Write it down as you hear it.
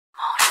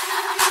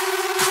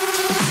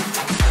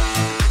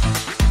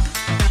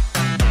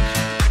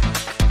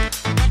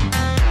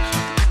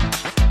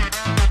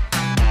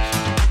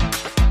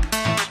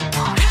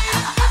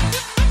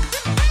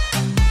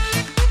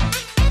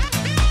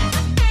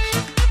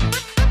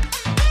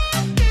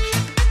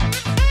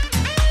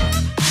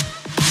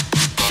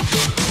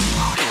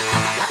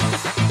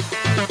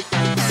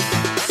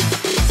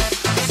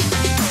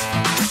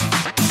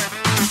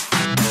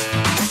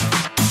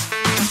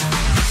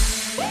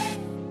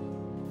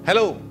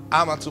Hello,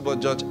 I'm Atubo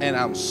George, and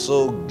I'm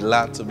so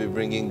glad to be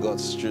bringing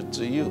God's truth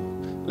to you.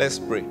 Let's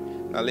pray.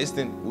 Now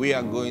listen, we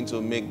are going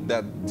to make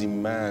that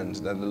demand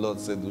that the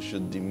Lord said we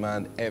should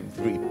demand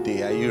every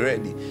day. Are you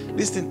ready?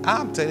 Listen,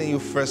 I'm telling you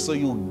first so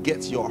you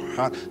get your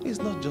heart. It's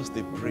not just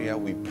a prayer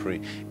we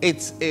pray.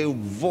 It's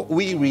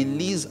we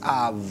release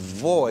our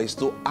voice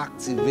to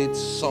activate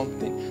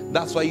something.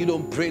 That's why you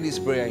don't pray this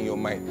prayer in your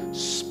mind.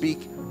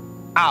 Speak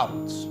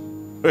out.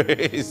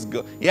 Praise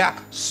God. Yeah,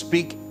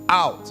 speak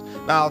out.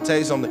 Now I'll tell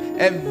you something.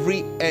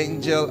 Every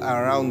angel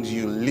around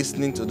you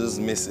listening to this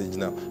message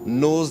now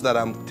knows that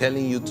I'm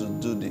telling you to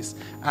do this.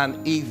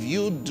 And if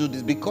you do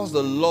this, because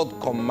the Lord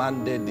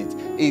commanded it,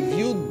 if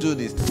you do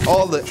this,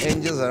 all the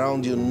angels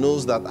around you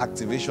knows that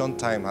activation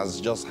time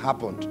has just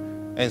happened.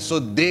 And so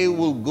they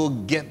will go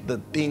get the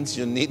things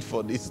you need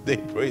for this day.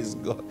 Praise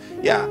God.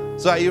 Yeah.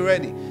 So are you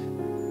ready?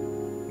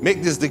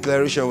 Make this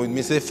declaration with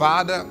me. Say,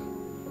 Father,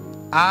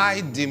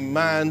 I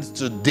demand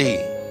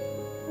today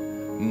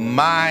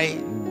my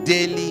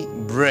daily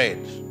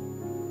bread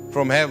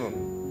from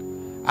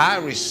heaven. I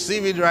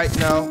receive it right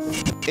now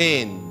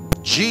in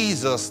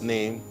Jesus'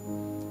 name.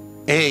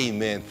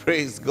 Amen.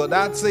 Praise God.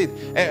 That's it.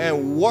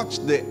 And watch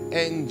the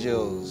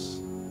angels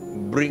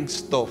bring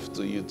stuff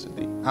to you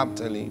today. I'm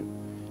telling you,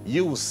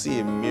 you will see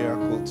a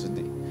miracle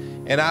today.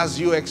 And as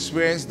you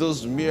experience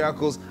those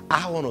miracles,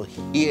 I want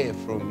to hear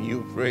from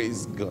you.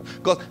 Praise God.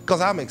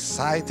 Because I'm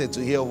excited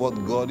to hear what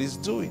God is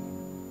doing.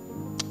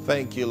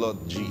 Thank you,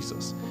 Lord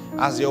Jesus.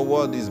 As your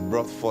word is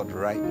brought forth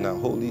right now,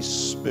 Holy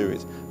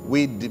Spirit,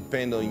 we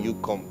depend on you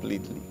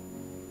completely.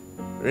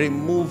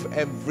 Remove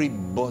every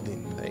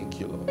burden. Thank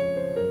you,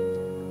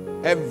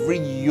 Lord. Every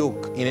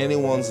yoke in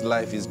anyone's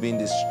life is being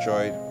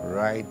destroyed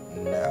right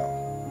now.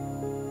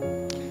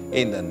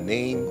 In the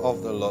name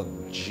of the Lord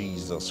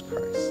Jesus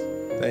Christ.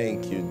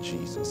 Thank you,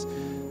 Jesus.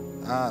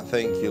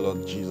 Thank you,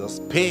 Lord Jesus.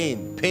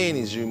 Pain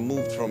is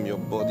removed from your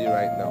body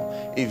right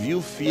now. If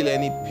you feel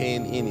any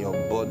pain in your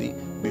body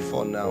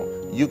before now,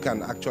 you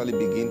can actually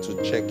begin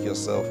to check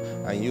yourself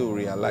and you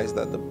realize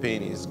that the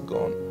pain is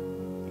gone.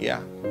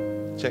 Yeah,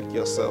 check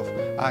yourself.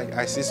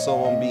 I see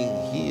someone being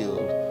healed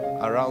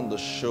around the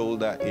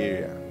shoulder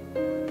area.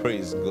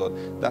 Praise God.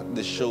 That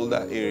the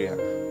shoulder area,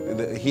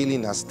 the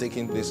healing has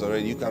taken place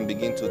already. You can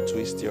begin to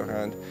twist your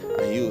hand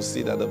and you will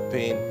see that the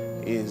pain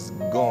is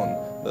gone.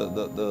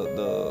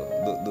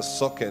 The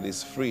socket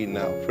is free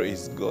now.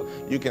 Praise God.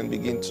 You can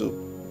begin to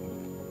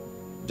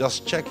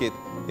just check it.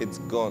 It's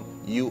gone.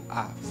 You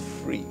are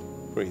free.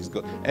 Praise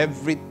God.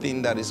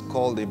 Everything that is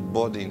called a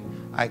burden,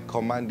 I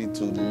command it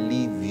to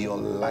leave your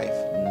life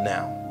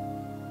now.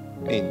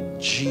 In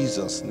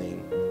Jesus'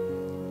 name.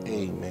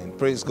 Amen.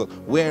 Praise God.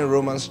 We're in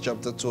Romans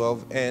chapter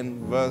 12 and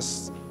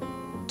verse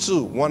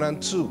 2. 1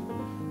 and 2.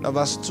 Now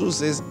verse 2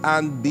 says,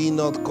 and be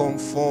not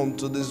conformed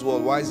to this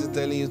world. Why is he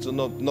telling you to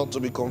not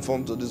to be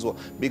conformed to this world?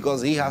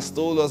 Because he has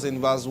told us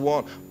in verse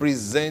 1,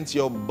 present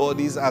your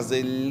bodies as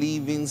a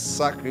living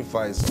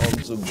sacrifice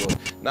unto God.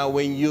 Now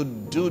when you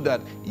do that,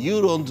 you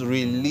don't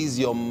release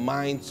your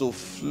mind to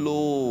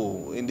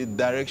flow in the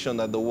direction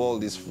that the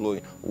world is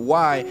flowing.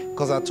 Why?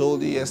 Because I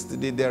told you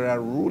yesterday, there are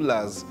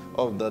rulers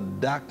of the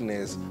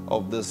darkness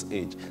of this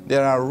age.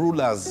 There are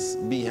rulers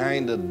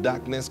behind the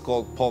darkness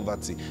called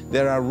poverty.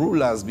 There are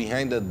rulers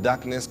behind the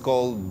darkness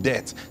called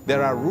death.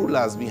 There are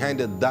rulers behind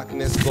the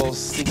darkness called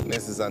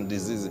sicknesses and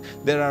diseases.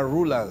 There are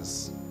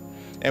rulers.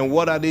 And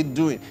what are they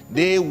doing?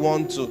 They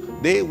want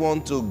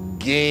to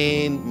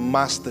gain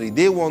mastery.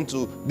 They want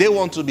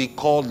to be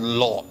called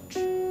Lord.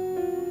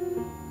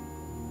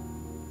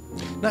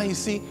 Now you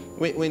see,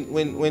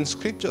 when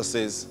scripture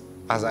says,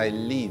 as I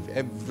live,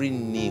 every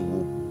knee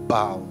will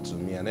bow to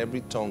me and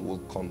every tongue will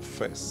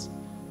confess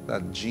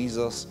that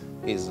Jesus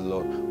is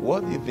Lord.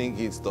 What do you think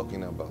he's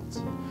talking about?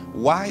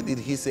 Why did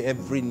he say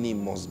every knee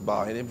must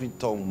bow and every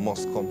tongue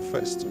must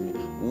confess to me?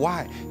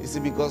 Why? You see,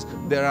 because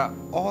there are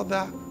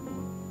other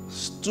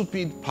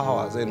stupid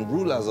powers and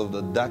rulers of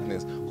the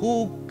darkness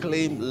who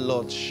claim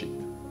lordship.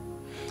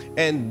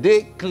 And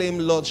they claim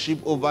lordship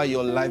over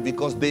your life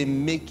because they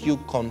make you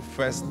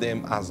confess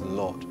them as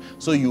Lord.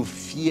 So you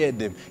fear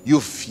them.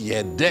 You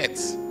fear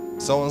death.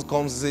 Someone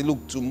comes and says,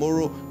 look,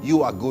 tomorrow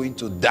you are going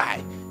to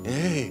die.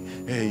 Hey,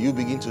 you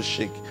begin to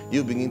shake.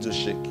 You begin to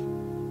shake.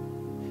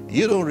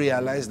 You don't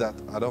realize that.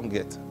 I don't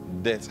get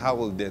death. How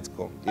will death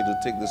come? It will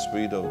take the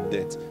spirit of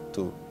death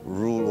to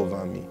rule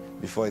over me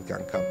before it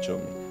can capture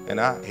me. And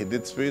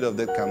the spirit of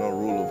death cannot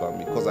rule over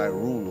me because I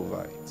rule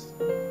over it.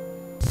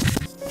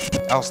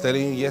 I was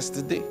telling you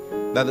yesterday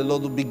that the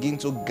Lord will begin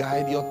to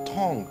guide your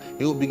tongue.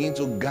 He will begin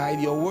to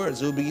guide your words.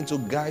 He will begin to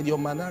guide your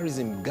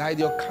mannerism, guide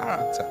your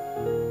character.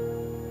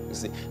 You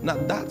see, now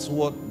that's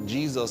what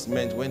Jesus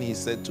meant when he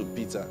said to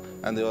Peter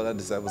and the other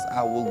disciples,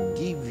 I will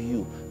give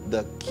you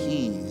the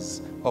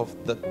keys of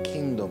the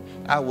kingdom.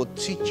 I will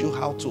teach you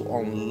how to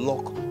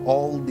unlock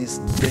all these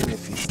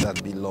benefits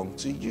that belong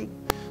to you.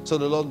 So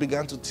the Lord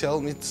began to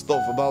tell me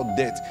stuff about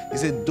death. He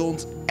said,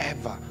 don't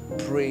ever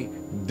pray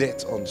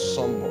death on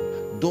someone.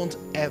 Don't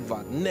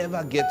ever,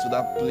 never get to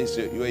that place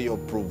where you're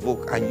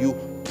provoked and you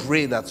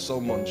pray that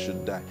someone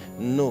should die.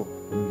 No,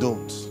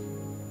 don't.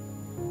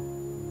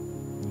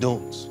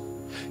 Don't.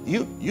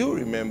 You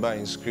remember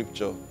in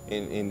scripture,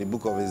 in the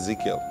book of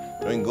Ezekiel,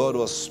 when God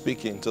was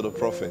speaking to the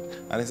prophet,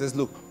 and he says,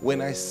 look,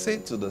 when I say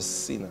to the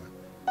sinner,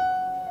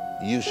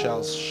 you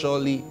shall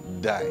surely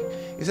die.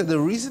 He said, the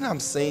reason I'm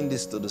saying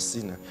this to the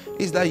sinner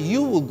is that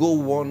you will go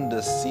warn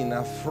the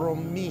sinner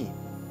from me.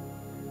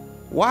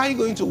 Why are you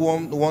going to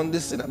warn the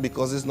sinner?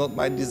 Because it's not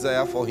my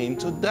desire for him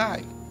to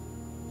die.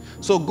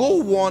 So go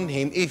warn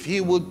him. If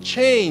he would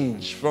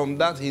change from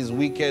that his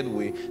wicked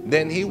way,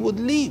 then he would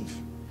live.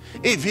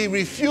 If he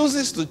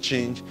refuses to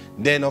change,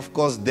 then of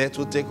course death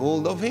will take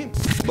hold of him.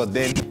 But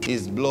then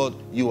his blood,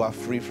 you are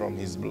free from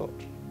his blood.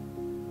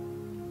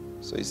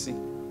 So you see.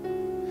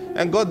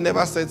 And God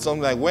never said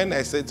something like, when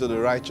I say to the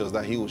righteous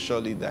that he will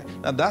surely die.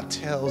 Now that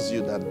tells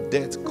you that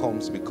death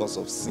comes because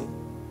of sin.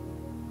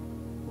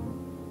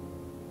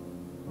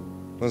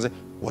 You say,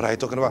 what are you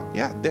talking about?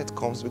 Yeah, death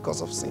comes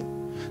because of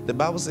sin. The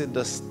Bible said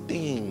the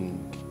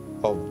sting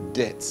of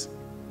death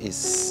is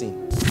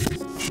sin.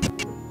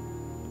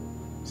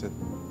 I said,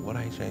 what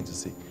are you trying to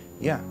say?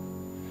 Yeah,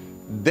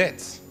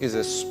 death is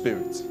a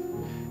spirit.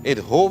 It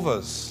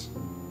hovers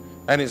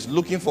and is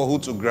looking for who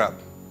to grab.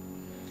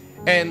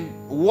 And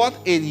what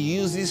it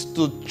uses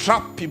to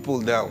trap people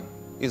down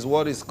is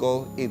what is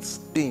called its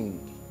sting.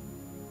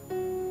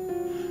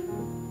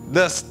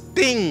 The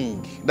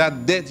sting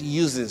that death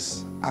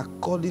uses,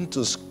 according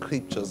to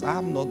scriptures,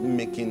 I'm not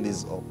making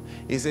this up.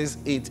 It says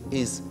it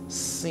is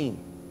sin.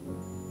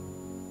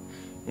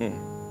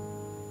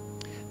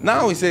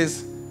 Now it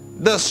says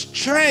the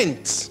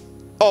strength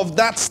of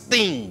that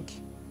sting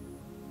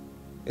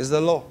is the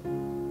law.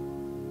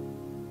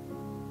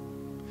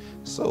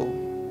 So,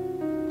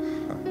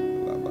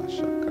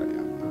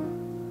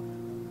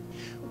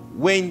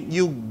 when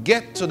you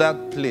get to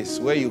that place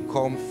where you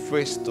come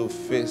face to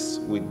face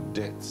with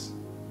death,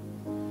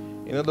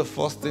 you know the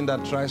first thing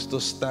that tries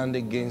to stand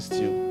against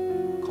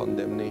you?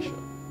 Condemnation.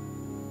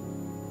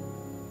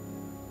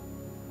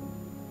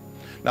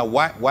 Now,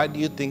 why do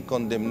you think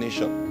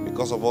condemnation?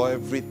 Because of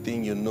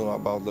everything you know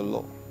about the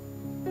law.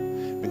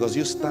 Because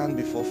you stand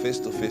before face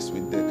to face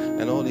with death,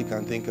 and all you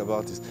can think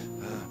about is,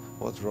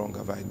 what wrong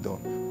have I done?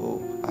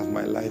 Oh, has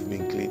my life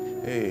been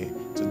clean? Hey,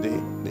 today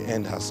the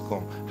end has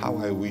come. How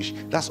I wish.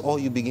 That's all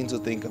you begin to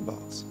think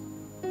about.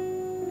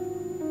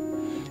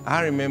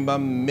 I remember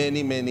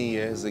many, many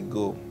years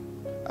ago,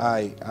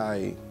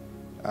 I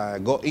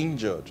got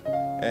injured,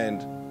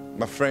 and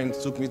my friend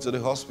took me to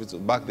the hospital.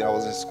 Back then I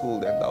was in school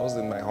then. I was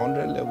in my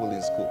 100 level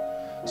in school.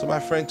 So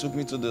my friend took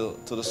me to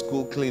the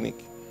school clinic,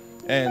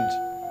 and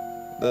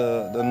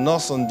the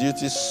nurse on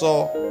duty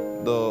saw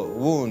the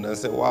wound and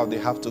said, wow, they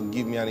have to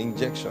give me an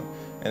injection.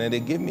 And then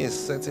they gave me a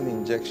certain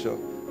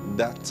injection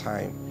that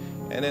time.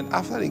 And then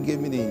after they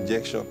gave me the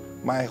injection,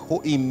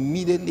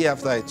 immediately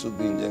after I took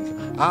the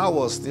injection, I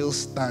was still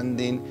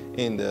standing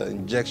in the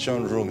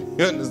injection room.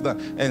 You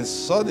understand? And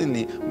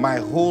suddenly my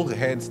whole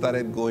head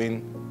started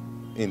going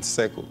in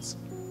circles.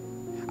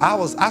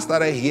 I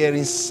started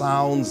hearing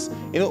sounds,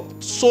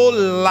 so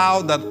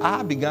loud that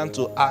I began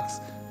to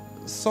ask,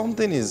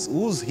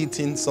 who's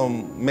hitting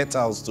some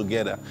metals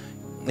together?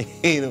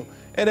 And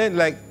then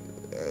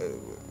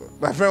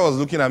my friend was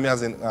looking at me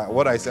as in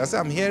what I said. I said,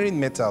 I'm hearing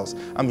metals.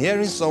 I'm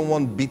hearing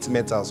someone beat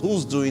metals.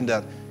 Who's doing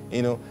that?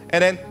 And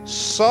then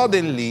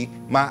suddenly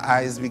my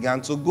eyes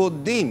began to go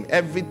dim.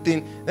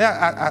 Everything.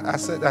 I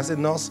said,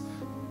 nurse,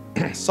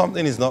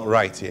 something is not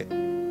right here.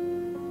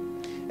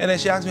 And then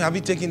she asked me, have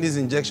you taken this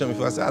injection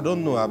before? I said, I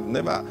don't know. I've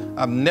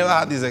never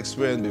had this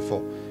experience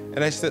before.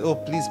 And then she said, oh,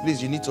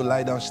 please, you need to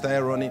lie down. She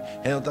started running.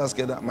 Help us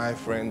get that. My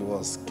friend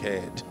was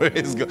scared.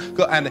 Praise God.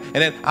 And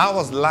then I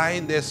was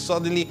lying there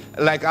suddenly,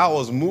 like I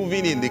was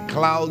moving in the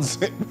clouds.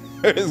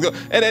 Praise God.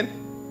 And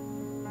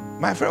then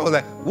my friend was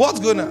like, what's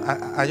going on?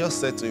 I just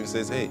said to him,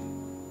 says, hey,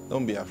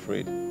 don't be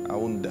afraid. I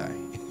won't die.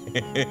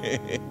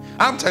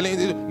 I'm telling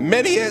you,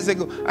 many years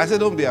ago, I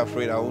said, don't be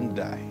afraid. I won't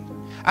die.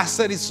 I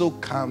said it so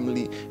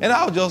calmly. And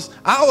I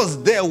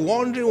was there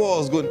wondering what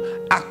was going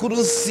on. I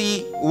couldn't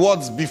see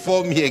what's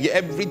before me again.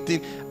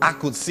 Everything I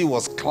could see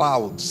was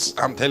clouds.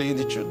 I'm telling you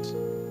the truth.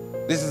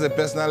 This is a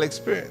personal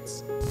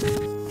experience.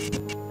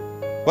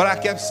 But I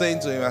kept saying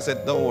to him, I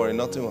said, don't worry,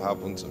 nothing will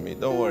happen to me.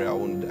 Don't worry, I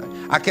won't die.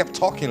 I kept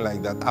talking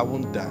like that. I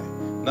won't die.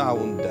 No, I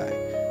won't die.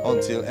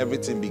 Until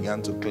everything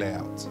began to clear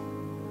out.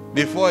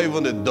 Before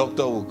even the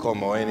doctor would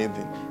come or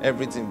anything,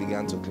 everything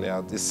began to clear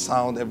out. The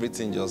sound,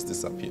 everything just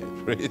disappeared.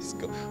 Praise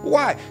God.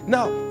 Why?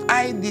 Now,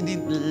 I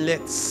didn't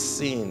let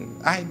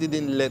sin, I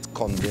didn't let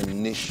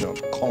condemnation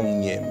come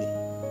near me.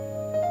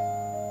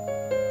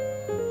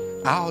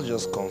 I was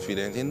just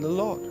confident in the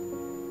Lord.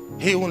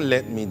 He won't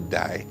let me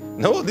die.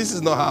 No, this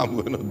is not how I'm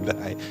going to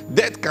die.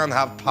 Death can't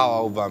have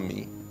power over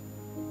me.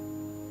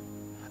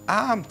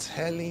 I'm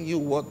telling you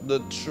what the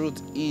truth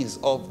is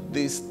of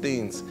these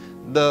things.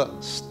 The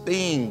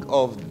sting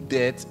of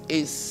death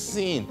is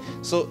sin.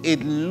 So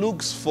it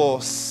looks for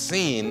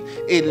sin,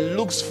 it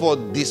looks for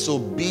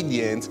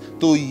disobedience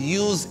to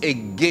use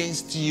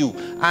against you.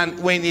 And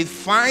when it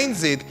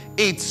finds it,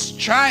 it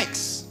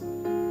strikes.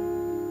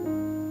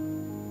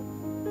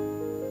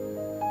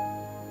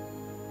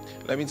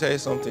 Let me tell you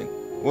something.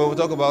 When we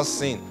talk about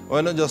sin,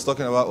 we're not just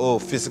talking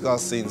about, physical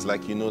sins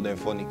like them,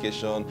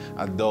 fornication,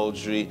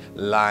 adultery,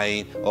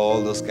 lying,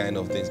 all those kind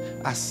of things.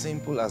 As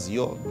simple as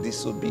your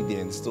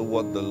disobedience to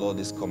what the Lord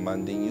is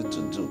commanding you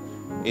to do.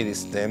 It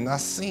is termed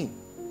as sin.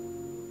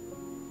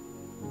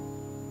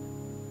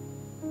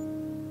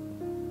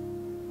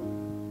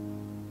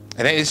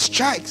 And then it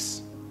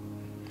strikes.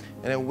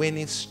 And then when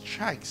it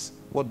strikes,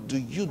 what do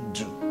you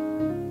do?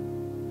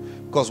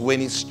 Because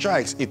when it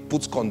strikes, it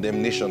puts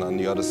condemnation on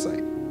the other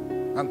side.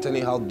 I'm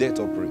telling you how death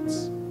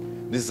operates.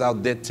 This is how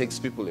death takes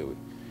people away.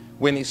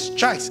 When it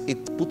strikes,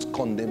 it puts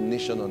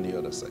condemnation on the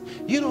other side.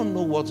 You don't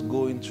know what's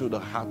going through the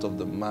heart of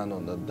the man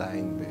on the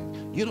dying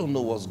bed. You don't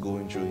know what's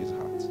going through his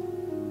heart.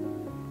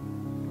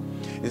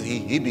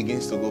 He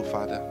begins to go,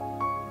 Father,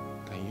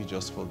 can you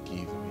just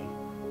forgive me?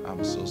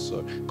 I'm so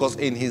sorry. Because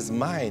in his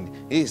mind,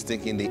 he is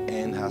thinking the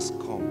end has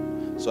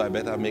come. So I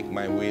better make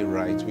my way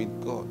right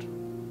with God.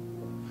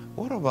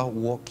 What about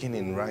walking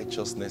in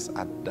righteousness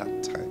at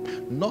that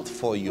time? Not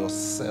for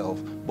yourself,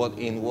 but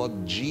in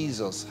what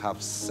Jesus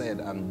has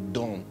said and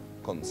done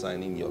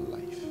concerning your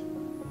life.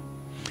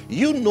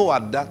 You know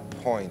at that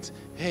point,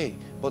 hey,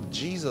 but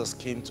Jesus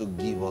came to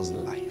give us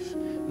life,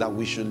 that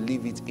we should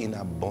live it in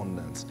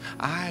abundance.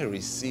 I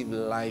receive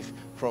life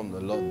from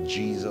the Lord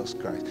Jesus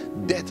Christ.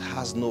 Death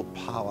has no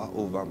power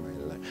over my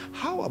life.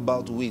 How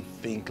about we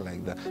think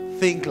like that?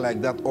 Think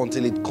like that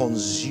until it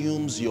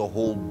consumes your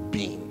whole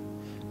being.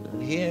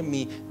 Hear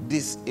me,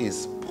 this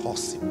is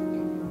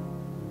possible.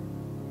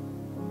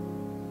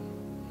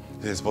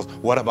 This is possible.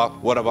 What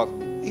about?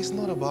 It's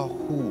not about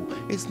who.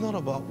 It's not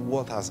about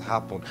what has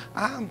happened.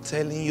 I'm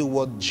telling you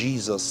what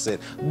Jesus said.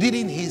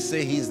 Didn't he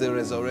say he's the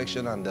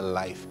resurrection and the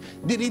life?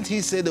 Didn't he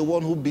say the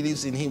one who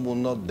believes in him will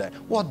not die?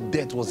 What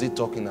death was he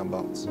talking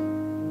about?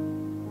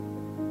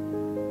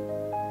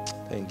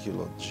 Thank you,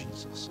 Lord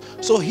Jesus.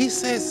 So he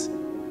says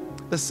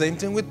the same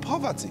thing with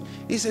poverty.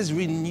 He says,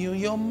 renew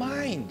your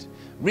mind.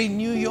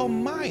 Renew your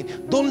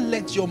mind. Don't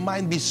let your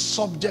mind be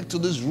subject to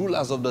these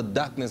rulers of the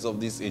darkness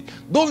of this age.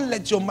 Don't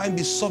let your mind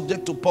be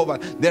subject to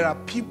poverty. There are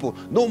people,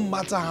 no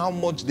matter how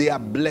much they are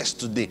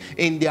blessed today,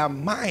 in their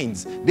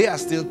minds, they are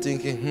still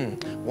thinking,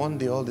 one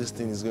day all this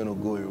thing is going to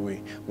go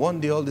away. One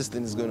day all this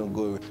thing is going to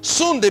go away.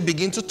 Soon they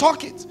begin to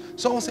talk it.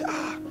 Someone say,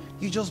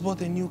 you just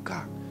bought a new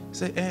car.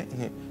 Say,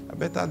 I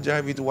better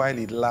drive it while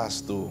it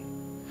lasts though.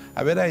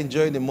 I better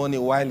enjoy the money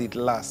while it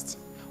lasts.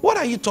 What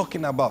are you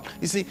talking about?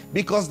 You see,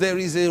 because there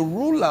is a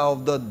ruler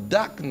of the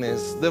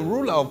darkness, the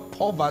ruler of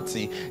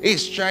poverty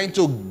is trying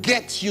to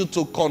get you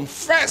to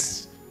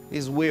confess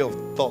his way of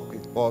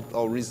talking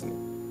or reasoning.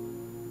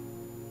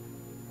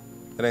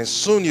 And then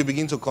soon you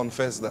begin to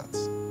confess that.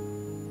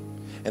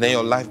 And then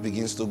your life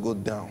begins to go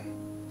down.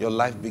 Your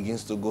life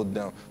begins to go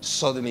down.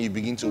 Suddenly you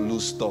begin to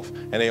lose stuff.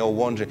 And then you're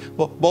wondering,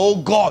 but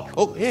oh God,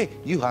 hey,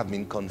 you have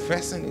been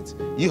confessing it.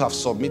 You have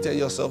submitted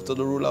yourself to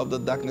the ruler of the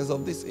darkness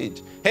of this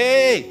age.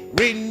 Hey,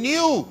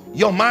 renew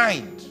your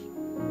mind.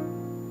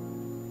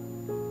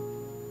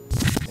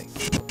 Thank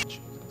you, Lord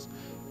Jesus.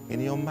 In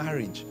your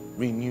marriage,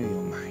 renew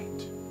your mind.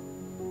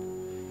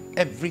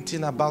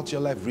 Everything about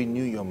your life,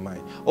 renew your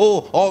mind.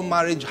 All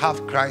marriage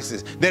have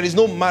crisis. There is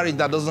no marriage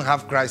that doesn't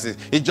have crisis.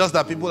 It's just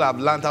that people have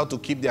learned how to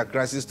keep their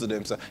crisis to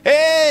themselves.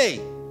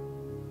 Hey!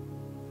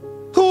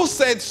 Who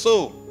said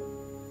so?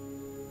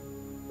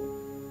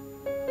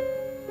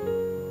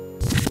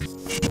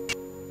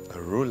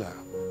 A ruler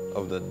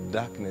of the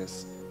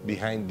darkness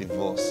behind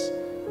divorce,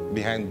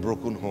 behind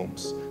broken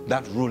homes.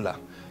 That ruler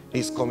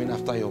is coming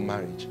after your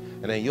marriage.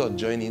 And then you're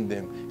joining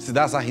them. See,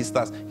 that's how he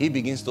starts. He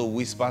begins to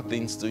whisper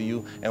things to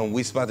you and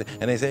whisper things.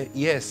 And they say,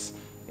 yes,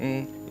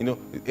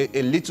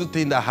 a little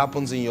thing that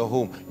happens in your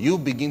home, you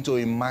begin to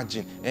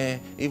imagine,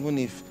 even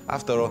if,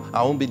 after all,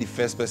 I won't be the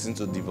first person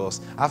to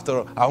divorce. After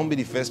all, I won't be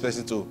the first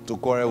person to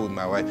quarrel with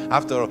my wife.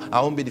 After all,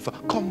 I won't be the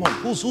first. Come on,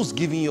 who's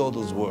giving you all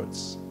those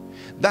words?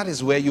 That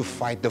is where you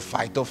fight the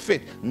fight of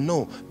faith.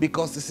 No,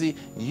 because you see,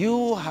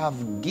 you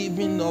have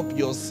given up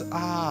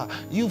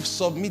you've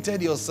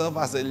submitted yourself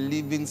as a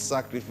living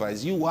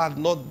sacrifice. You are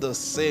not the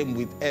same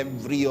with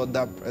every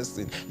other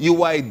person.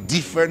 You are a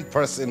different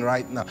person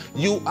right now.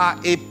 You are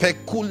a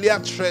peculiar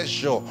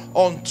treasure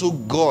unto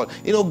God.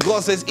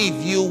 God says,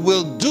 if you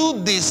will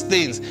do these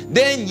things,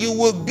 then you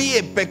will be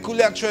a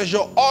peculiar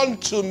treasure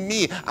unto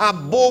me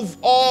above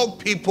all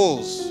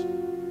peoples.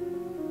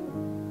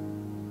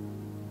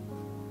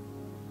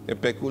 A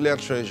peculiar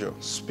treasure,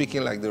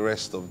 speaking like the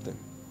rest of them.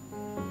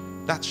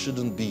 That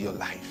shouldn't be your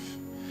life.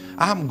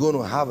 I'm going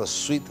to have a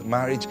sweet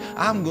marriage.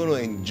 I'm going to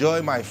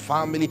enjoy my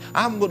family.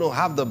 I'm going to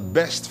have the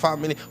best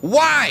family.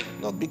 Why?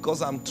 Not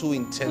because I'm too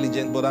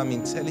intelligent, but I'm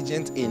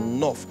intelligent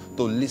enough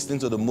to listen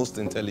to the most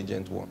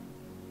intelligent one.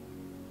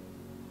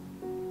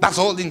 That's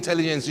all the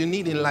intelligence you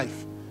need in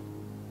life.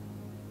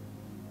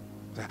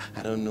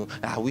 I don't know.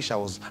 I wish I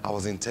was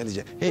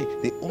intelligent. Hey,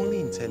 the only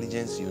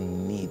intelligence you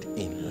need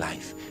in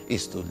life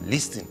is to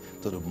listen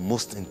to the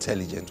most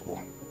intelligent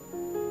one.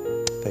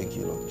 Thank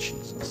you, Lord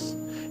Jesus.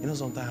 You know,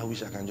 sometimes I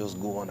wish I can just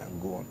go on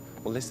and go on.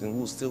 But listen,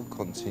 we'll still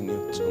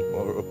continue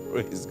tomorrow.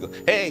 Praise God.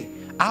 Hey,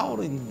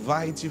 I'll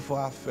invite you for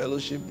our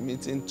fellowship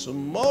meeting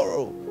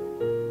tomorrow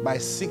by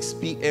 6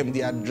 p.m.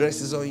 The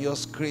address is on your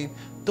screen.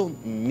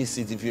 Don't miss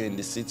it if you're in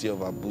the city of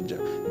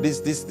Abuja.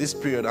 This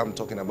period I'm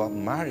talking about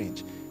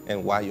marriage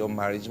and why your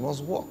marriage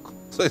must work.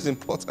 So it's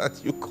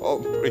important you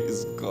come.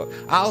 Praise God.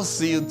 I'll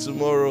see you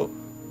tomorrow.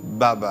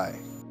 Bye-bye.